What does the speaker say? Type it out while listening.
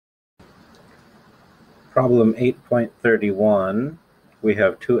Problem 8.31, we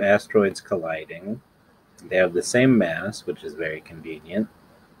have two asteroids colliding. They have the same mass, which is very convenient.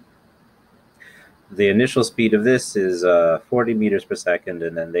 The initial speed of this is 40 meters per second,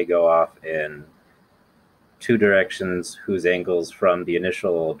 and then they go off in two directions whose angles from the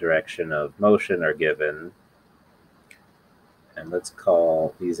initial direction of motion are given. And let's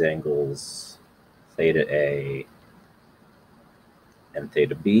call these angles theta A and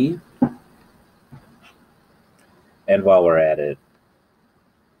theta B. And while we're at it,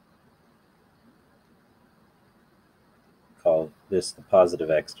 call this the positive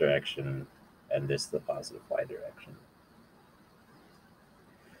x direction and this the positive y direction.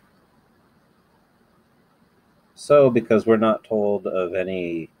 So because we're not told of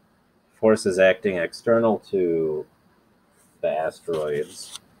any forces acting external to the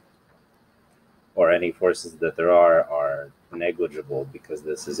asteroids, or any forces that there are negligible, because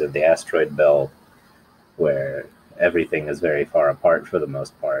this is in the asteroid belt where everything is very far apart for the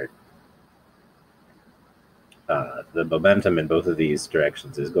most part. The momentum in both of these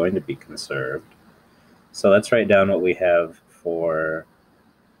directions is going to be conserved. So let's write down what we have for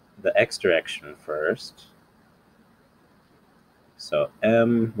the x direction first. So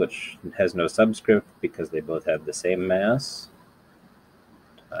m, which has no subscript because they both have the same mass,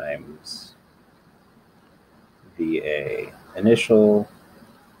 times VA initial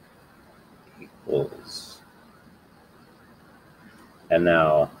equals, and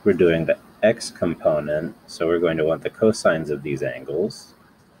now we're doing the x component, so we're going to want the cosines of these angles.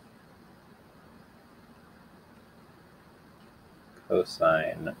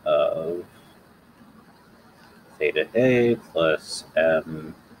 Cosine of theta A plus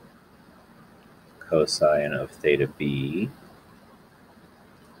m cosine of theta B.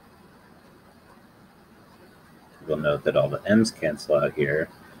 We'll note that all the m's cancel out here.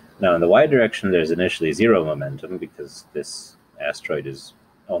 Now in the y direction, there's initially zero momentum because this asteroid is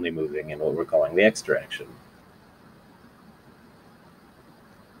only moving in what we're calling the x direction.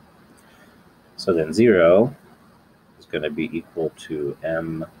 So then 0 is going to be equal to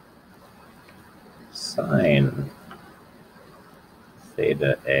m sine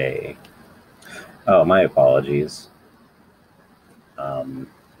theta A. Oh, my apologies.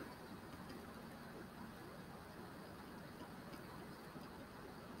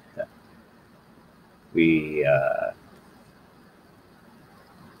 We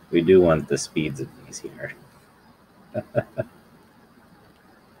do want the speeds of these here.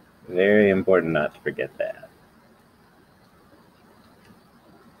 Very important not to forget that.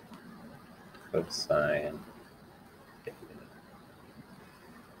 Cosine theta.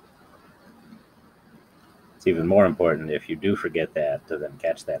 It's even more important if you do forget that to then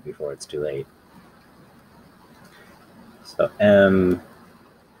catch that before it's too late. So m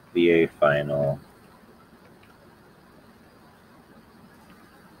VA final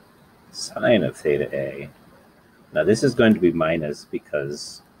sine of theta A. Now this is going to be minus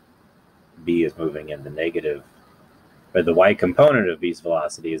because B is moving in the negative, or the y component of B's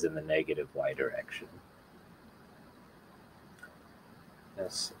velocity is in the negative y direction.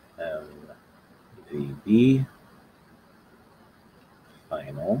 SMVB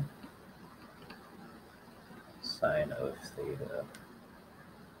final sine of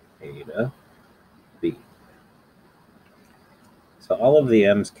theta B. So all of the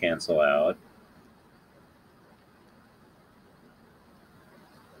m's cancel out.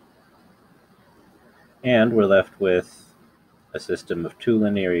 And we're left with a system of two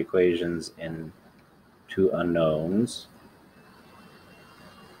linear equations and two unknowns.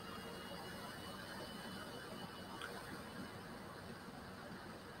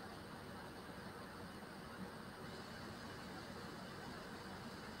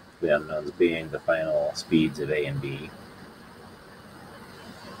 The unknowns being the final speeds of A and B.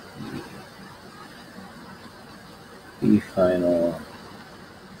 B final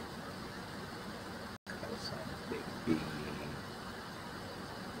B.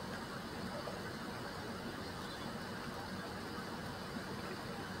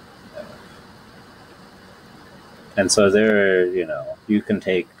 And so there, you can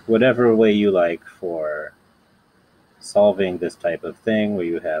take whatever way you like for solving this type of thing, where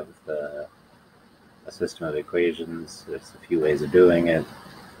you have a system of equations. There's a few ways of doing it.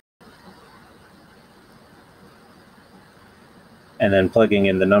 And then plugging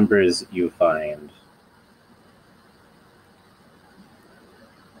in the numbers, you find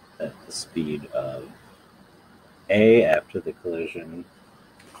that the speed of A after the collision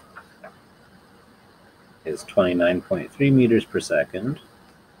is 29.3 meters per second.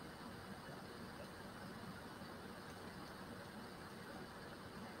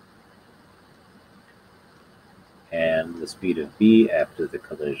 and the speed of B after the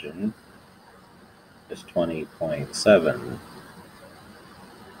collision is 20.7.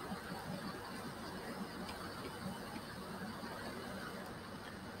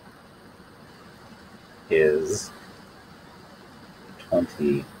 Is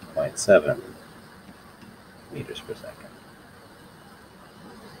 20.7 meters per second.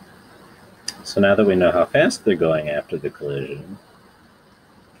 So now that we know how fast they're going after the collision,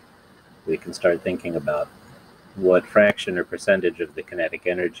 we can start thinking about what fraction or percentage of the kinetic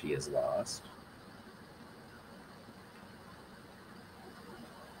energy is lost.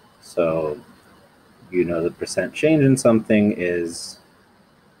 So you know the percent change in something is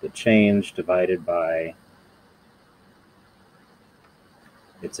the change divided by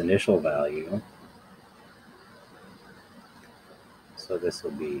its initial value. So this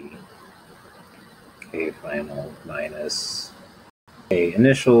will be K final minus K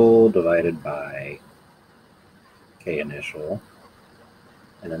initial divided by K initial.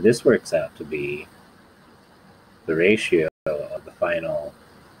 And then this works out to be the ratio of the final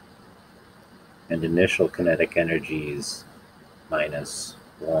and initial kinetic energies minus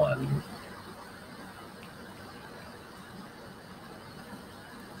 1.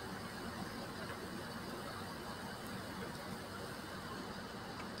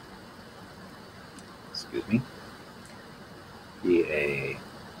 Excuse me. Be a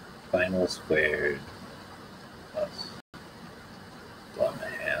final squared plus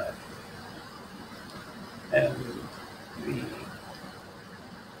 1/2 mv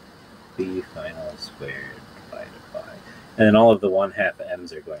b final squared divided by, and then all of the 1/2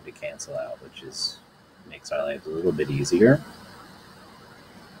 m's are going to cancel out, which makes our lives a little bit easier.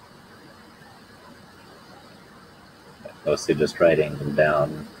 Mostly just writing them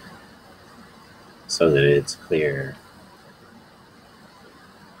down so that it's clear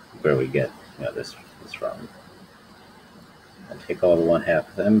where we get this from. And take all the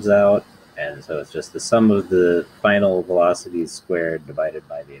 1/2 m's out, and so it's just the sum of the final velocities squared divided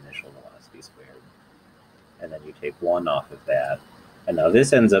by the initial velocity squared. And then you take 1 off of that. And now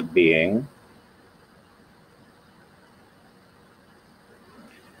this ends up being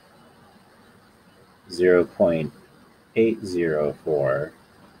 .804.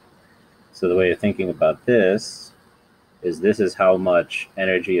 So the way of thinking about this is how much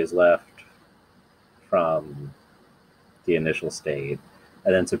energy is left from the initial state,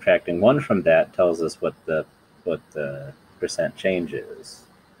 and then subtracting 1 from that tells us what the percent change is.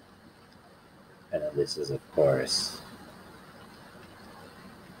 And then this is, of course,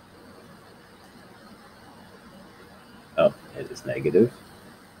 it is negative,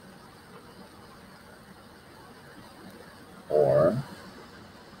 or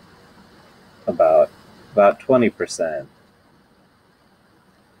about 20%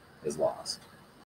 is lost.